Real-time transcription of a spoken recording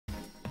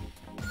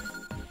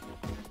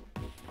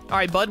All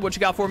right, bud, what you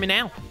got for me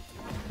now?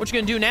 What you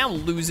gonna do now,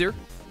 loser?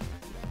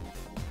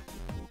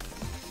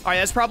 All right,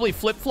 that's probably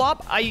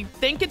flip-flop. I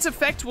think its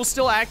effect will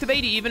still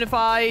activate even if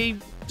I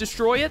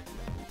destroy it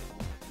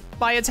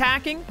by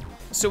attacking.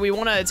 So we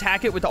want to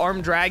attack it with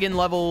Armed Dragon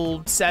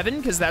level 7,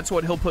 because that's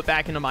what he'll put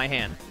back into my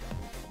hand.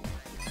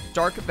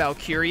 Dark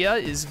Valkyria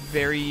is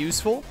very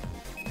useful.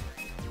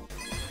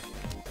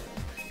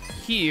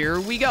 Here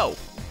we go.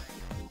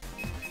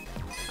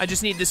 I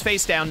just need this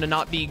face down to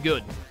not be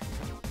good.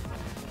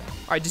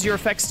 All right, does your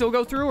effect still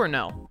go through or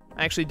no?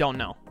 I actually don't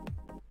know.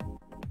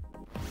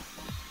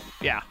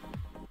 Yeah.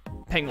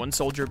 Penguin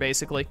Soldier,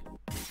 basically.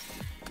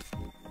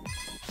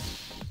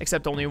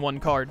 Except only one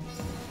card.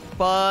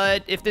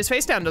 But if this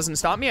face down doesn't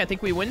stop me, I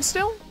think we win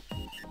still?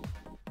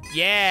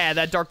 Yeah,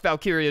 that Dark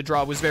Valkyria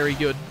draw was very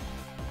good.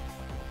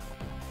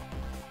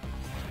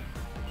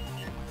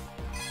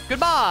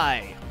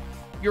 Goodbye!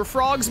 Your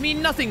frogs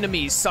mean nothing to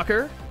me,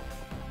 sucker.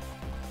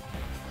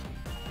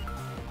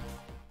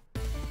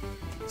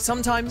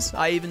 Sometimes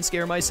I even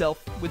scare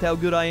myself with how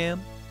good I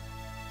am.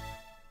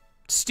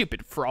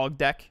 Stupid frog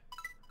deck.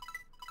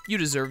 You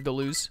deserve to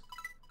lose.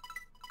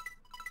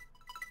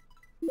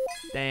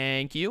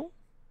 Thank you.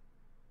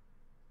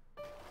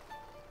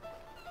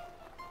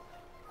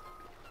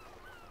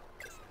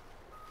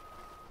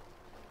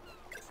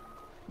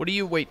 What do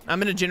you... Wait,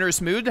 I'm in a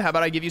generous mood. How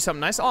about I give you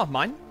something nice? Oh,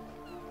 mine?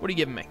 What are you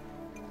giving me?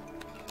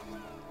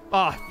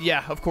 Ah,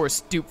 yeah, of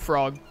course, dupe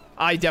frog.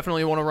 I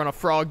definitely want to run a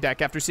frog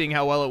deck after seeing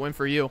how well it went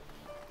for you.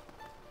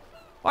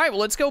 All right,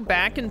 well, let's go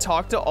back and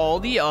talk to all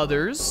the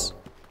others.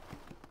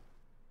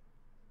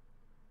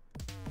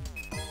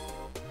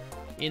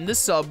 In the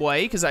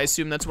subway, because I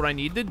assume that's what I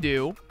need to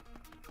do.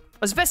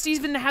 This vest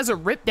even has a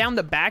rip down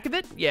the back of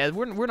it? Yeah,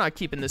 we're not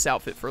keeping this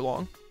outfit for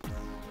long.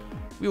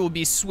 We will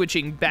be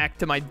switching back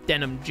to my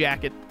denim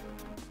jacket.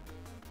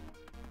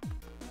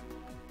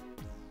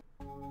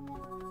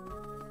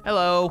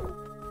 Hello.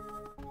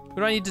 Who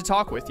do I need to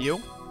talk with?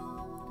 You?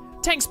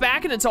 Tank's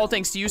back, and it's all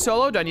thanks to you,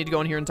 Solo. Do I need to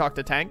go in here and talk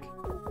to Tank?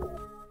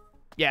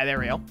 Yeah, there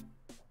we go.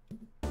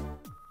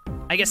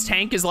 I guess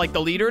Tank is like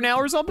the leader now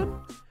or something?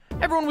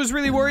 Everyone was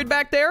really worried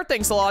back there.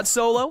 Thanks a lot,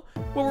 Solo.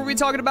 What were we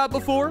talking about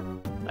before?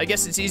 I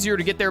guess it's easier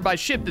to get there by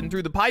ship than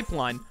through the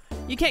pipeline.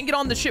 You can't get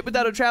on the ship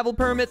without a travel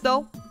permit,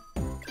 though.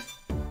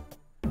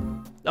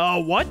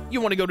 What?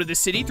 You want to go to the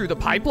city through the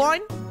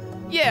pipeline?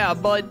 Yeah,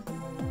 but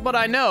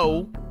I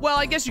know. Well,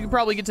 I guess you could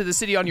probably get to the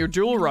city on your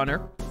Duel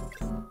runner.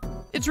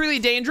 It's really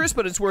dangerous,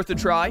 but it's worth a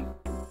try.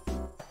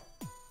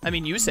 I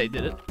mean, Yusei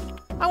did it.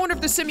 I wonder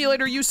if the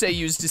simulator Yusei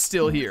used is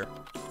still here.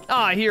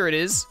 Ah, here it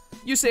is.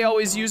 Yusei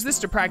always used this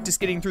to practice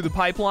getting through the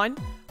pipeline.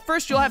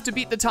 First, you'll have to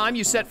beat the time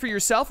you set for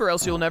yourself, or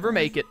else you'll never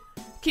make it.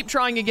 Keep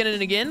trying again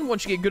and again.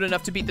 Once you get good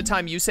enough to beat the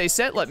time Yusei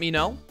set, let me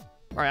know.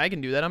 All right, I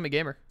can do that. I'm a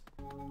gamer.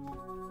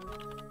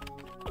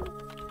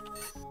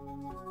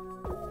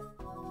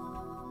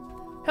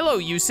 Hello,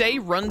 Yusei.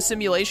 Run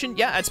simulation.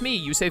 Yeah, that's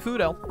me, Yusei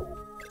Fudo.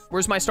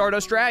 Where's my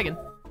Stardust Dragon?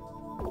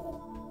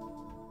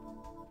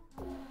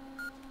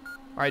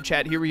 All right,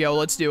 chat, here we go.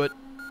 Let's do it.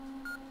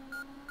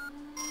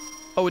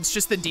 Oh, it's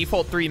just the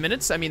default 3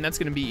 minutes? I mean, that's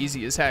gonna be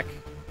easy as heck,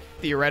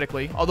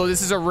 theoretically. Although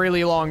this is a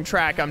really long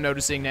track, I'm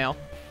noticing now.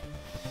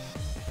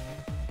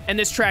 And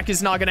this track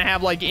is not gonna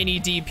have, like, any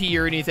DP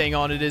or anything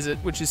on it, is it?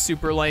 Which is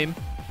super lame.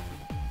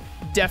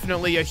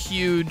 Definitely a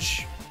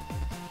huge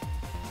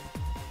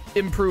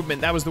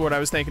improvement. That was the word I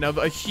was thinking of.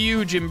 A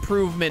huge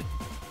improvement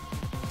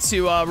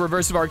to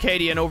Reverse of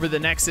Arcadian over the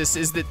Nexus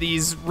is that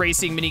these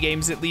racing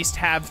minigames at least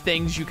have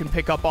things you can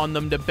pick up on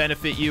them to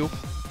benefit you.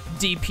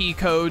 DP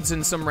codes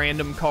and some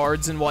random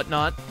cards and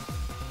whatnot.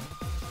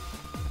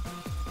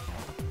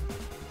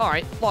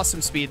 Alright, lost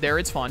some speed there.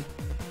 It's fun.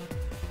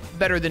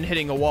 Better than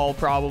hitting a wall,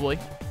 probably.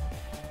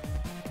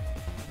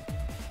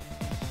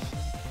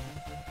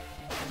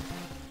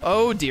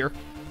 Oh, dear.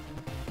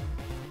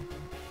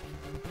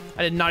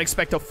 I did not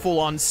expect a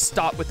full-on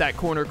stop with that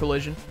corner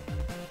collision.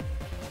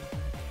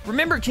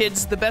 Remember,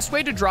 kids, the best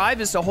way to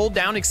drive is to hold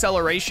down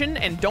acceleration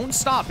and don't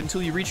stop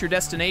until you reach your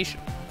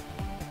destination.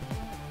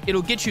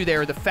 It'll get you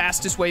there the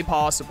fastest way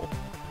possible.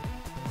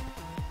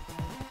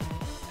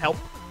 Help.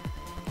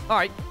 All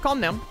right, calm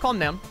down, calm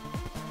down.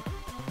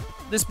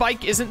 This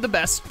bike isn't the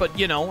best, but,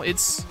 you know,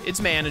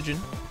 it's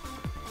managing.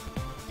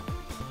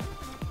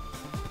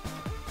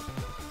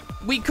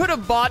 We could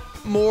have bought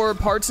more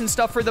parts and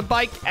stuff for the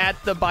bike at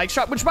the bike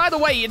shop, which, by the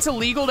way, it's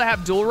illegal to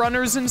have dual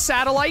runners in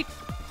Satellite.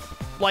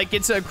 Like,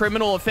 it's a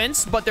criminal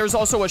offense, but there's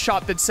also a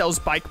shop that sells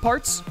bike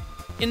parts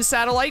in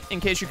Satellite, in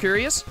case you're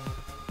curious.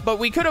 But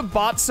we could have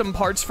bought some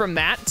parts from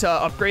that to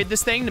upgrade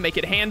this thing to make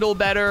it handle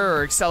better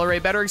or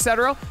accelerate better,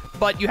 etc.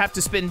 But you have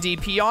to spend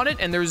DP on it,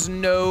 and there's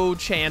no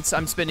chance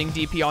I'm spending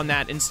DP on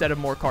that instead of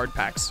more card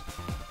packs.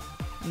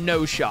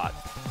 No shot.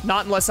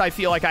 Not unless I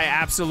feel like I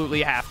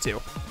absolutely have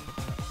to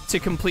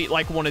complete,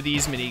 like, one of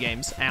these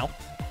minigames. Ow.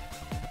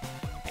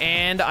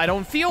 And I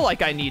don't feel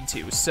like I need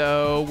to,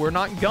 so we're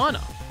not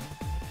gonna.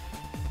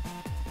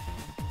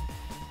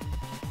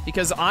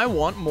 Because I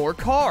want more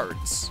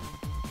cards.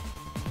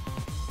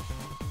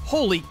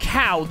 Holy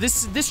cow,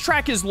 this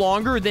track is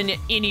longer than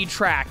any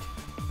track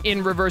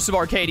in Reverse of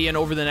Arcadia and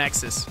Over the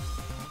Nexus.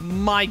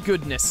 My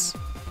goodness.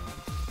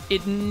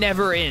 It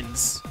never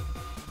ends.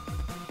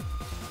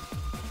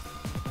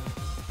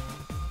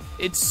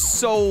 It's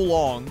so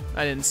long.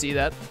 I didn't see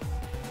that.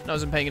 I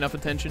wasn't paying enough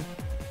attention.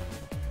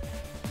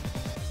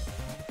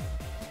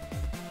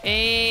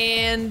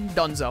 And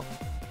donezo.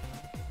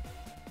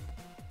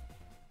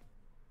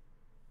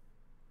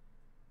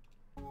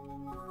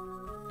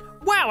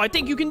 Wow, I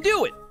think you can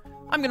do it.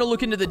 I'm gonna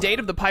look into the date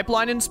of the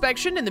pipeline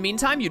inspection. In the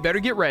meantime, you'd better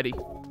get ready.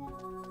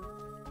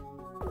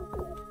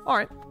 All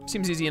right,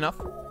 seems easy enough.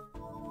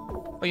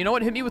 Oh, you know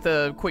what? Hit me with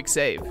a quick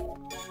save.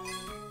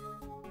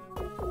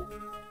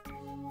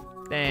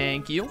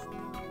 Thank you.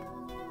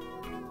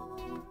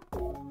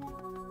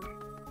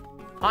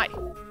 Hi.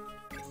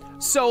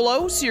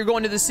 Solo, so you're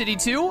going to the city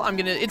too?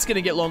 It's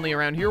gonna get lonely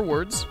around here,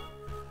 words.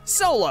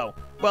 Solo.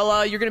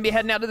 Well, you're gonna be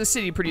heading out to the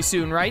city pretty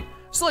soon, right?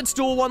 So let's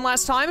duel one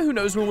last time. Who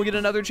knows when we'll get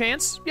another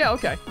chance? Yeah,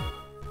 okay.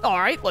 All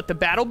right, let the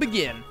battle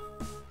begin.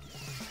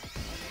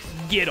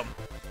 Get him.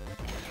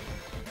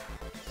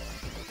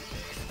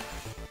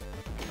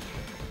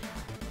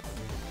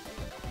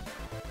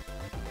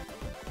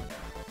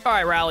 All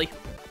right, Rally.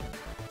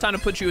 Time to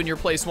put you in your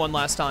place one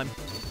last time.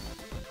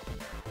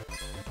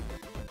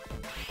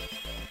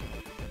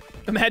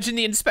 Imagine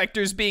the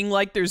inspectors being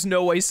like, there's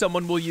no way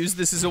someone will use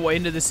this as a way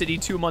into the city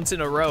 2 months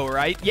in a row,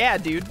 right? Yeah,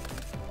 dude.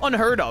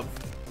 Unheard of.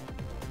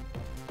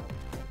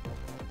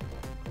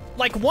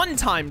 Like one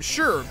time,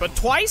 sure, but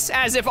twice?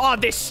 As if, oh,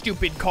 this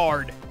stupid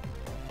card.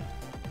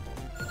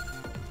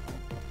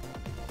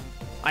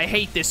 I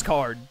hate this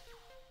card.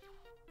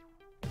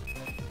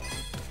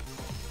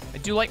 I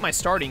do like my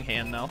starting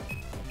hand, though.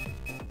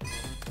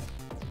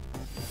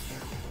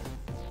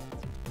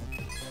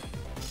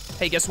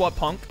 Hey, guess what,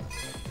 punk?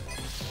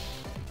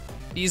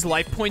 These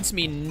life points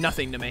mean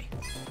nothing to me.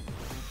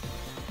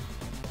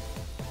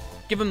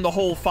 Give him the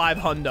whole 5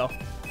 hundo.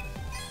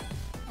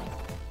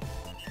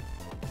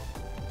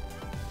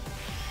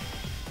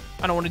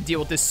 I don't want to deal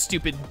with this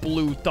stupid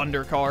blue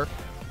thunder car.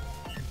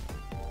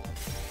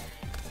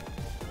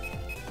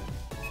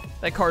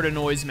 That card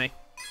annoys me.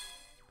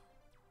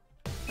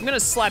 I'm gonna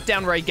slap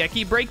down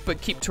Raigeki Break,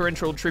 but keep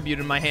Torrential Tribute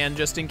in my hand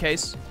just in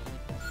case.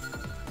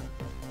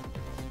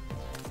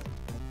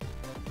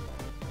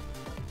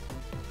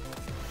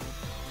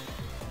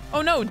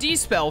 Oh no,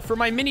 D-Spell for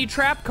my mini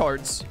trap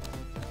cards.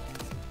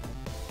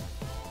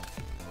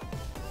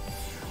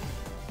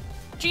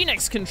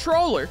 G-Nex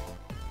Controller.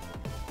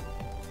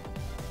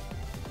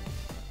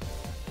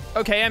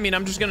 Okay, I mean,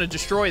 I'm just gonna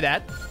destroy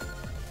that.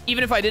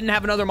 Even if I didn't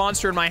have another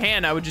monster in my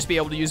hand, I would just be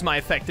able to use my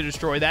effect to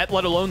destroy that,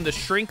 let alone the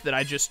shrink that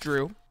I just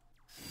drew.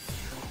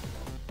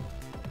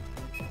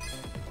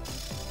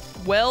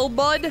 Well,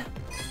 bud,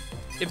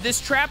 if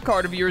this trap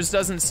card of yours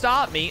doesn't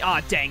stop me,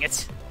 ah, dang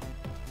it.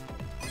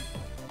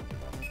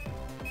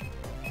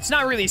 It's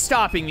not really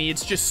stopping me,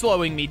 it's just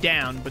slowing me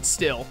down, but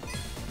still.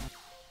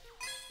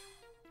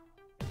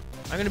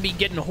 I'm gonna be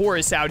getting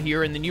Horus out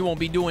here, and then you won't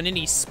be doing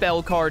any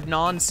spell card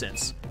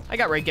nonsense. I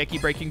got Raigeki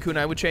breaking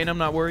Kunai with Chain, I'm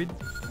not worried.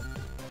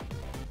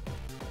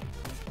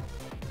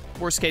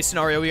 Worst case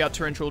scenario, we got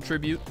Torrential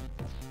Tribute.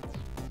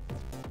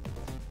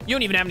 You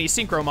don't even have any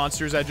Synchro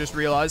monsters, I just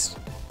realized.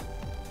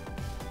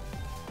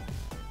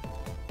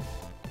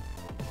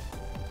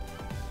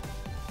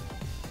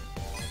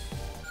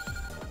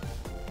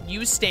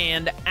 You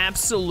stand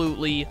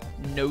absolutely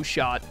no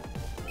shot.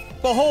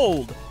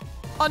 Behold,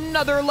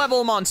 another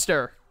level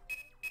monster.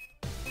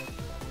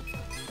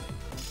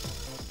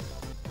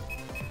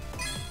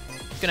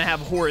 Gonna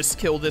have Horus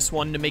kill this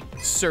one to make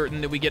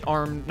certain that we get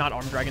not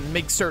Arm Dragon,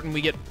 make certain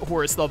we get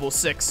Horus level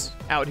 6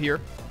 out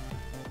here.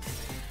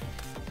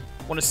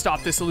 Want to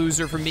stop this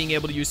loser from being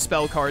able to use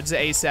spell cards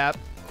ASAP.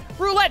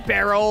 Roulette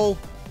Barrel!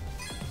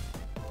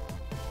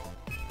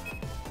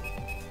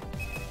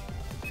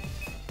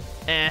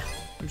 I'm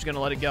just gonna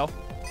let it go.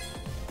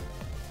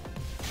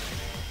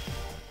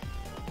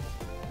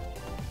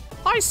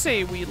 I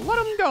say we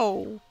let him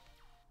go.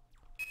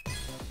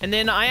 And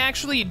then I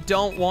actually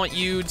don't want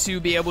you to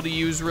be able to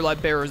use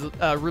Roulette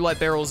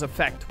Barrel's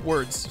effect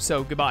words,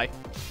 so goodbye.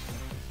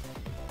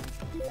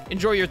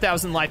 Enjoy your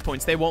 1,000 life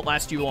points. They won't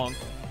last you long.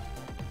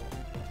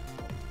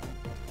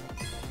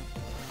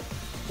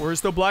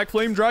 Where's the Black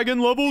Flame Dragon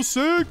level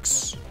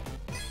 6?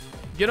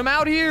 Get him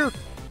out here.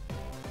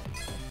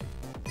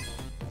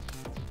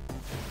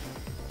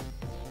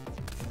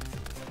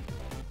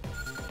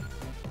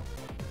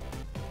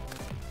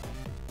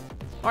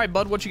 All right,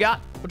 bud, what you got?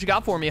 What you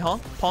got for me, huh,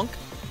 punk?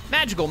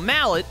 Magical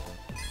Mallet.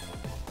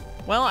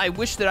 Well, I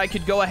wish that I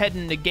could go ahead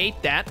and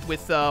negate that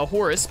with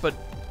Horus, but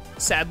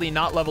sadly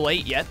not level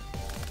 8 yet.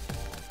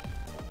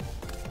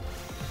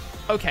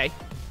 Okay.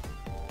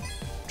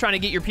 Trying to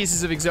get your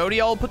pieces of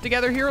Exodia all put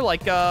together here?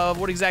 Like,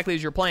 what exactly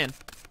is your plan?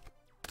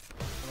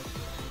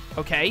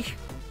 Okay.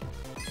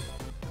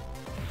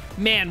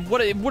 Man,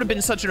 it would have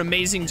been such an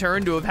amazing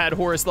turn to have had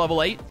Horus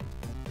level 8.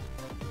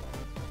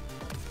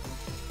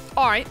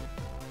 All right.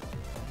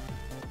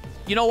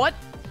 You know what?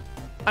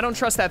 I don't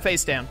trust that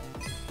face down.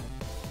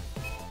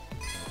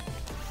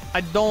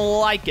 I don't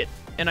like it,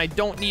 and I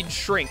don't need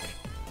shrink.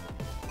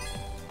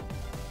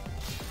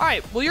 All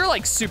right, well, you're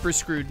like super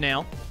screwed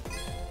now.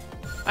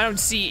 I don't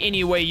see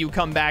any way you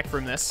come back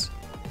from this.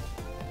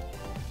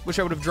 Wish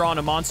I would have drawn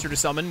a monster to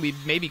summon. We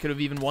maybe could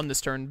have even won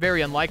this turn.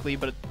 Very unlikely,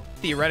 but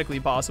theoretically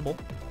possible.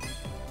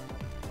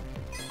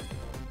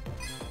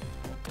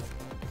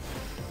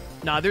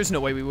 Nah, there's no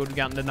way we would have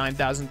gotten to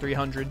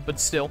 9,300, but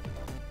still.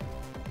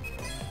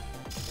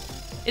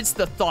 It's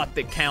the thought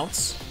that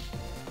counts.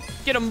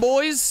 Get 'em,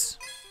 boys.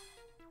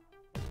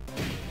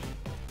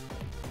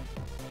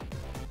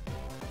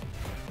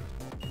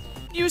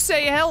 You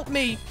say, help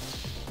me.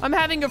 I'm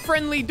having a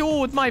friendly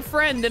duel with my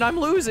friend and I'm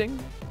losing.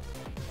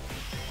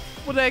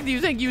 What the heck do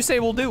you think you say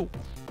will do?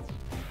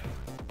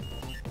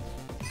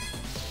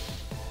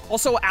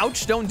 Also,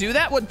 ouch, don't do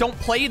that. What, don't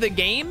play the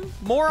game,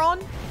 moron?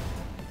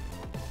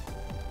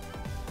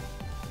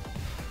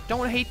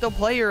 Don't hate the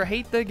player,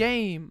 hate the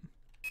game.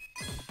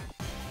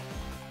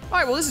 All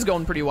right, well, this is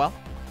going pretty well.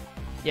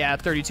 Yeah,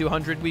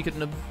 3,200. We could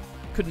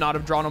not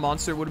have drawn a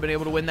monster. Would have been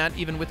able to win that,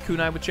 even with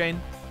Kunai with Chain.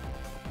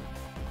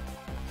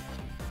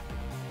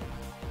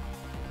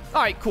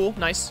 All right, cool,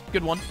 nice,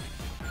 good one.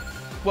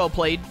 Well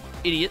played,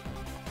 idiot.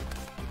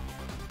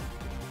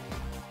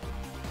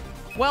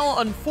 Well,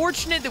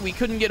 unfortunate that we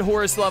couldn't get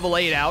Horus level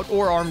 8 out,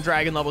 or Armed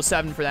Dragon level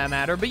 7 for that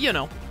matter, but you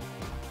know.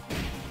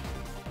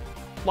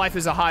 Life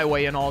is a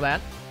highway and all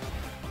that.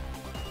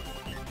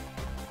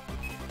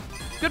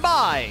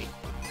 Goodbye.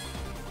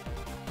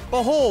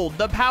 Behold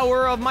the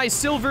power of my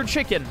silver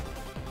chicken.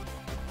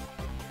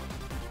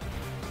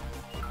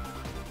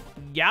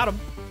 Got him.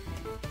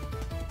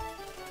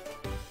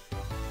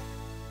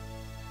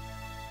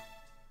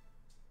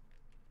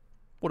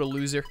 What a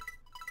loser.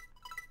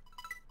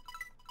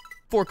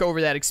 Fork over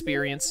that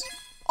experience.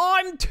 Oh,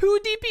 I'm 2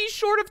 DP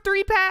short of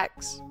 3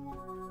 packs.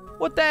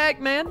 What the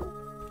heck, man?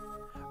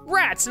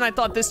 Rats, and I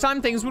thought this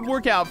time things would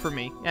work out for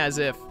me. As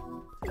if.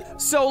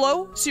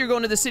 Solo, so you're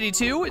going to the city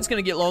too? It's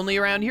gonna get lonely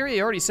around here,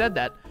 you already said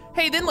that.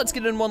 Hey, then let's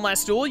get in one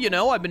last duel. You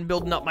know, I've been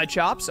building up my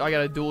chops, so I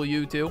gotta duel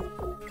you too.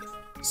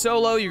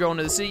 Solo, you're going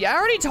to the city. I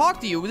already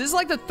talked to you. This is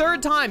like the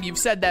 3rd time you've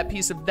said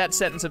that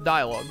sentence of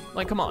dialogue.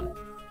 Like, come on.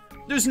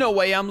 There's no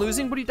way I'm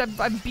losing, but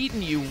I've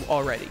beaten you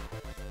already.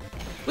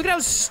 Look at how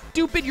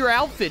stupid your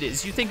outfit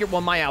is. You think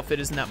well, my outfit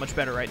isn't that much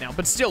better right now,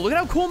 but still, look at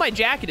how cool my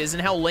jacket is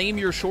and how lame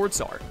your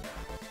shorts are.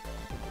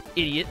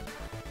 Idiot.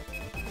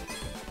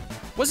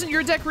 Wasn't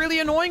your deck really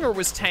annoying, or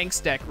was Tank's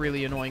deck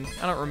really annoying?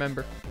 I don't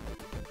remember.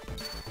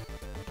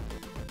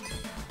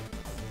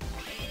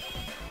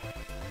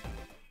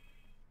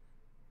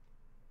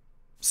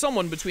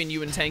 Someone between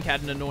you and Tank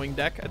had an annoying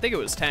deck. I think it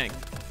was Tank.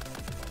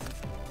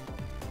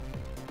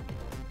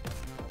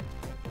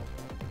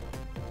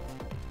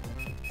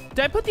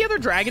 Did I put the other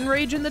Dragon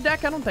Rage in the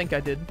deck? I don't think I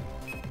did.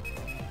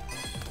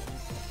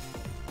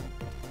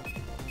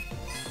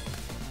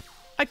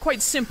 I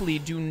quite simply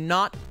do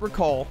not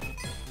recall.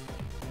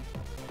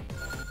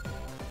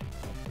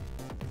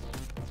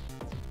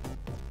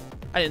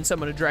 I didn't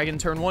summon a dragon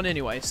turn 1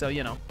 anyway, so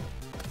you know.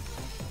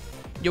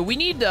 Yo, we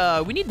need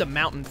the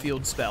Mountain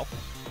Field spell.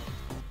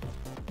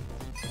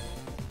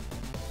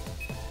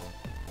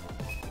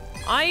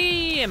 I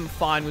am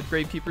fine with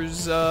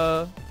Gravekeeper's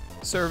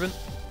Servant.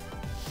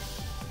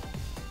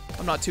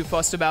 I'm not too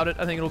fussed about it.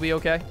 I think it'll be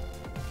okay.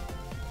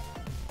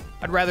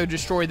 I'd rather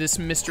destroy this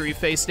mystery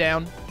face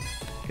down,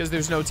 because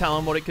there's no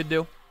telling what it could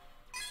do.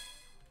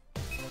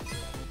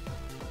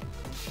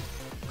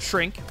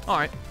 Shrink. All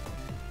right.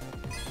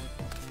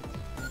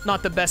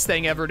 Not the best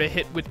thing ever to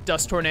hit with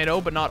Dust Tornado,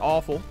 but not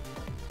awful.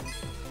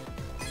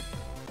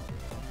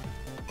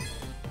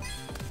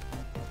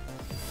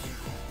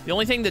 The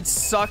only thing that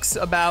sucks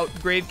about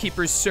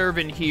Gravekeeper's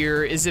Servant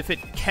here is if it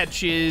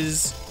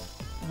catches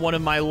one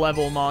of my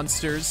level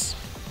monsters.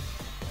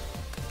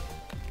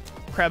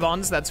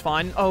 Krebons, that's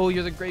fine. Oh,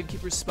 you're the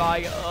Gravekeeper's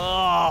Spy.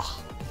 Ugh.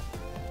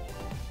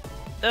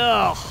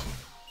 Ugh.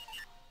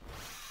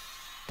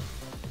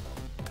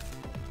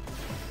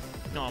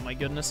 Oh my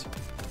goodness.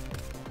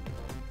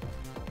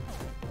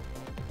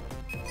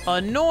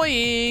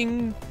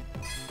 Annoying.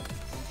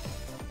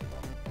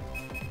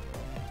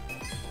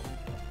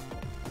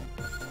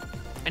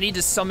 I need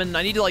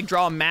to like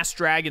draw a Mass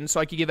Dragon so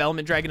I could give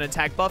Element Dragon an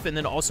attack buff and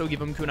then also give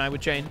him Kunai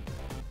with Chain.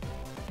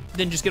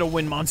 Then just get a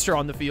win monster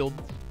on the field.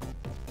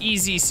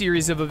 Easy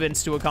series of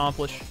events to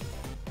accomplish.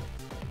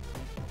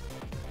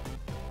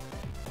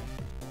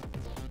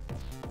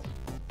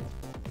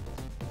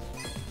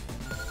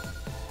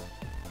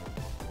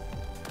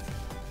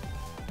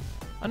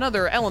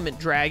 Another Element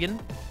Dragon.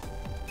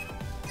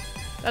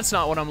 That's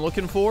not what I'm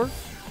looking for.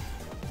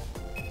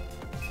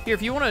 Here,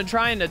 if you want to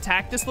try and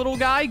attack this little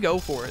guy, go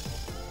for it.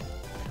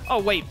 Oh,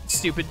 wait,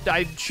 stupid.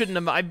 I shouldn't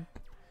have...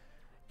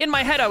 In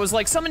my head, I was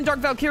like, summon Dark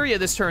Valkyria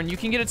this turn. You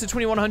can get it to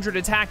 2100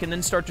 attack and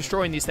then start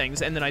destroying these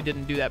things. And then I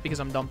didn't do that because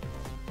I'm dumb.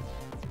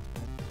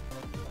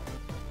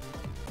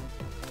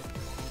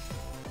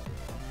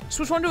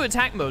 Switch one to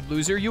attack mode,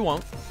 loser. You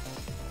won't.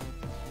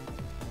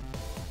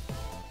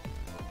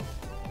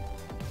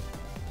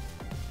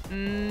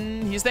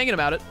 He's thinking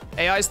about it.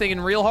 AI's thinking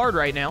real hard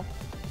right now.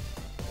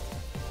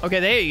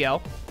 Okay, there you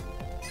go.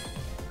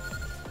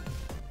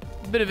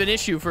 Bit of an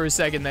issue for a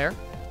second there.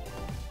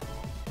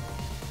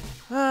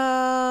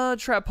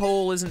 Trap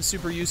hole isn't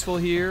super useful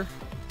here.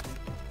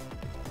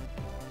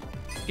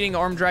 Getting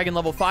Armed Dragon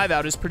level 5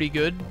 out is pretty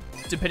good,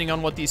 depending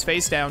on what these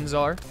face downs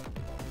are.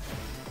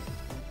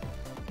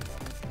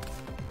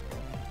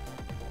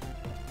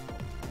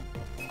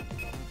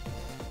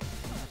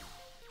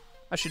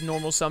 I should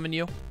normal summon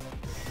you.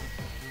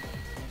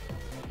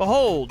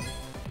 Behold,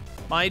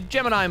 my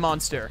Gemini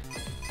monster.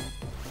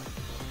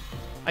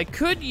 I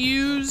could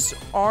use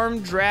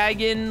Armed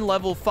Dragon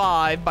level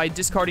 5 by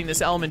discarding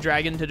this Element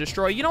Dragon to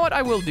destroy. You know what?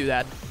 I will do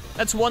that.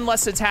 That's one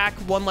less attack,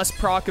 one less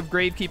proc of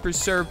Gravekeeper's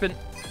Serpent.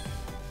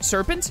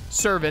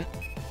 Servant.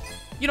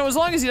 You know, as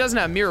long as he doesn't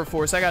have Mirror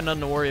Force, I got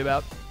nothing to worry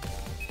about.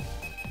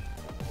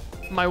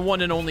 My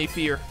one and only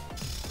fear.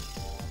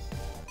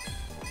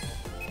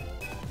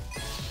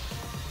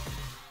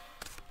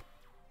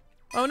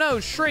 Oh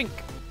no, Shrink.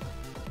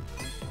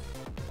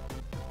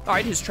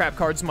 Alright, his trap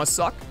cards must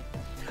suck.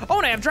 Oh,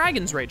 and I have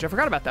Dragon's Rage. I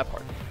forgot about that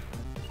part.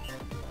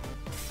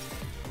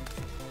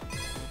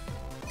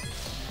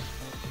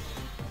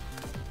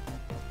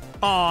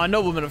 Aw,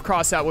 Nobleman of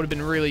Crossout would have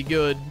been really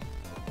good.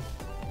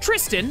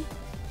 Tristan.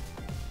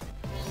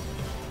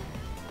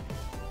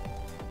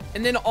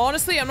 And then,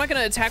 honestly, I'm not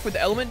going to attack with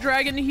Element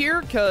Dragon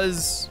here,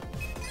 because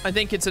I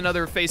think it's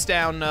another face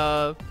down.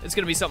 It's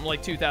going to be something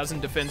like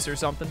 2,000 defense or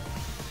something.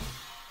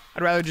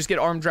 I'd rather just get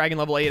Armed Dragon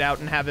level 8 out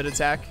and have it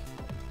attack.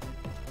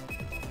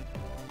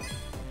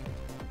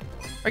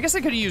 I guess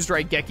I could have used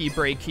Raigeki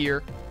Break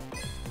here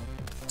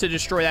to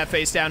destroy that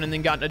face down and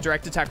then gotten a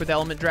direct attack with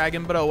Element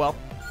Dragon, but oh well.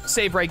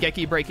 Save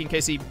Raigeki Break in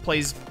case he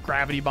plays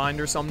Gravity Bind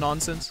or some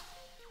nonsense.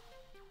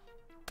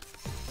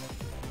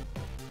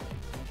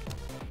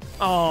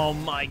 Oh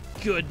my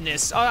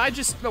goodness.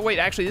 But wait,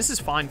 actually, this is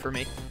fine for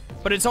me.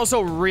 But it's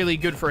also really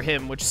good for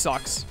him, which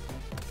sucks.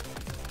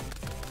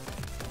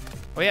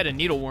 Oh, he had a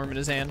Needle Worm in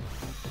his hand.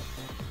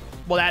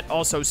 Well, that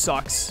also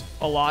sucks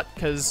a lot,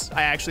 because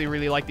I actually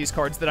really like these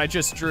cards that I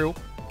just drew.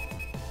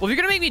 Well, if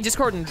you're gonna make me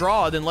discard and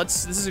draw, then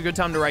this is a good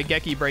time to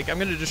Raigeki Break. I'm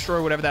gonna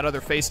destroy whatever that other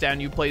face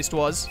down you placed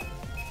was.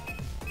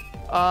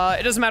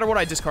 It doesn't matter what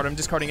I discard, I'm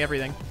discarding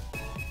everything.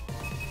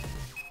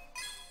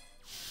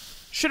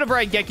 Should have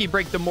Raigeki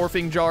Break the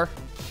Morphing Jar,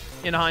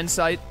 in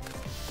hindsight.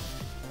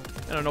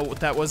 I don't know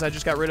what that was I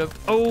just got rid of.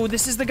 Oh,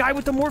 this is the guy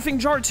with the Morphing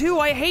Jar too,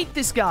 I hate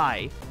this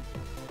guy.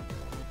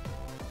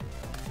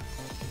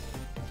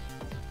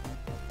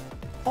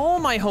 All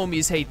my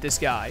homies hate this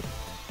guy.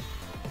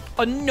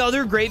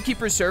 Another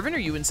Gravekeeper's Servant? Are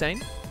you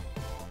insane?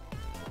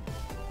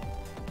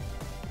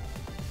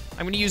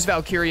 I'm gonna use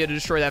Valkyria to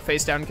destroy that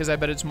face down because I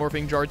bet it's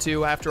Morphing Jar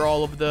 2 after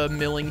all of the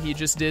milling he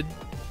just did.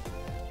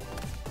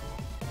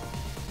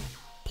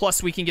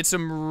 Plus, we can get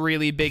some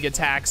really big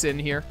attacks in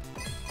here.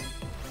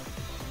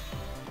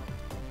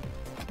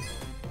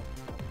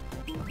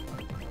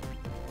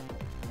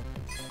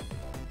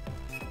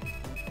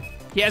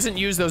 He hasn't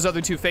used those other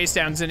two face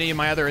downs in any of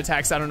my other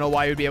attacks. I don't know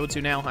why he would be able to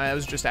now. I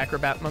was just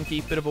Acrobat Monkey.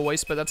 Bit of a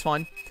waste, but that's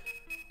fine.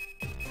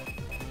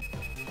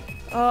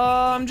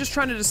 I'm just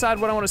trying to decide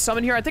what I want to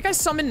summon here. I think I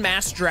summon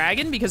Mass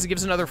Dragon because it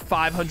gives another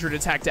 500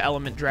 attack to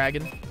Element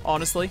Dragon,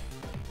 honestly.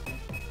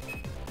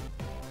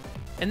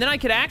 And then I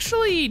could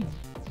actually,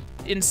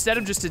 instead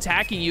of just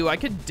attacking you, I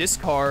could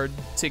discard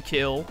to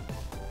kill.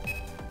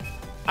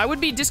 I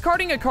would be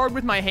discarding a card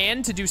with my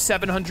hand to do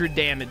 700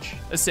 damage,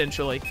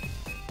 essentially.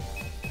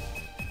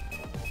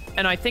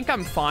 And I think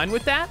I'm fine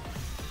with that.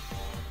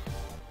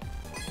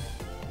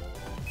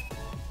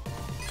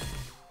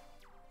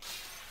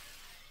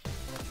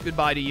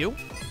 Goodbye to you.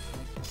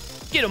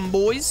 Get him,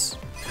 boys.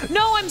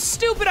 No, I'm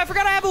stupid. I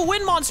forgot I have a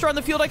wind monster on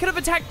the field. I could have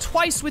attacked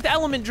twice with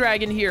Element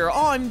Dragon here.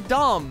 Oh, I'm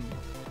dumb.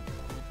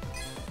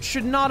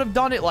 Should not have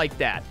done it like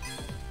that.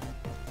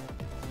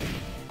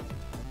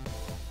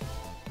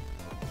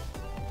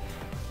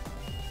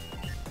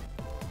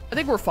 I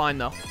think we're fine,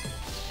 though.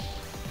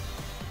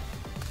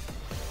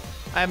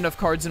 I have enough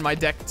cards in my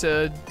deck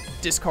to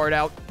discard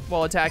out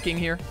while attacking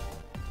here.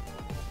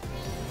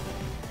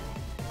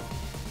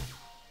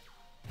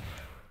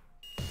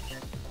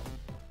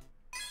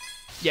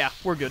 Yeah,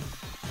 we're good.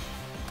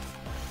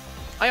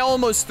 I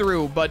almost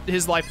threw, but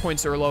his life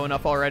points are low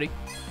enough already.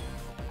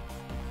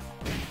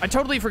 I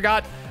totally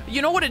forgot.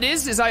 You know what it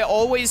is I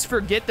always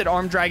forget that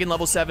Armed Dragon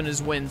level 7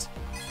 is wind.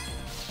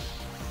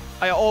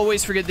 I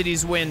always forget that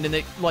he's wind and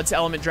it lets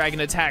Element Dragon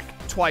attack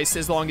twice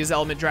as long as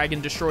Element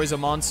Dragon destroys a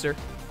monster.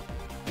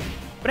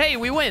 But hey,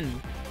 we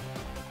win.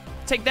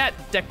 Take that,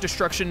 deck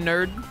destruction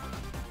nerd.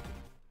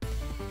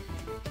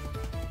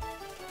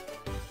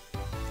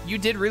 You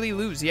did really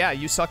lose. Yeah,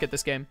 you suck at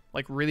this game.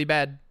 Like, really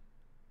bad.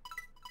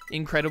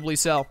 Incredibly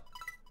so.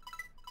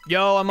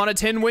 Yo, I'm on a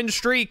 10-win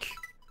streak.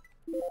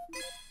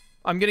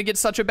 I'm gonna get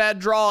such a bad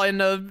draw in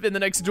the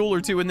next duel or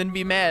two and then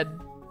be mad.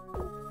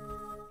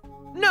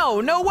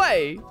 No, no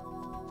way.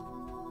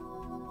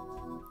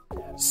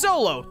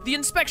 Solo, the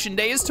inspection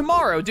day is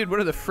tomorrow. Dude, what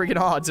are the friggin'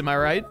 odds, am I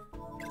right?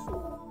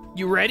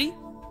 You ready?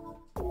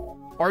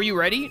 Are you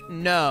ready?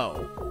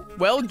 No.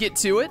 Well, get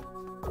to it.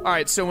 All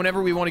right, so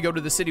whenever we want to go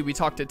to the city, we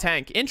talk to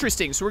Tank.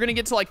 Interesting. So we're going to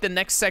get to, like, the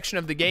next section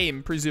of the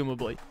game,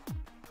 presumably.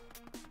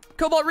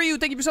 Cobalt Ryu,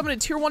 thank you for summoning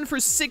Tier 1 for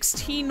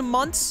 16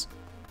 months.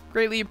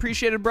 Greatly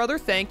appreciated, brother.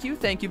 Thank you.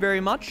 Thank you very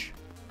much.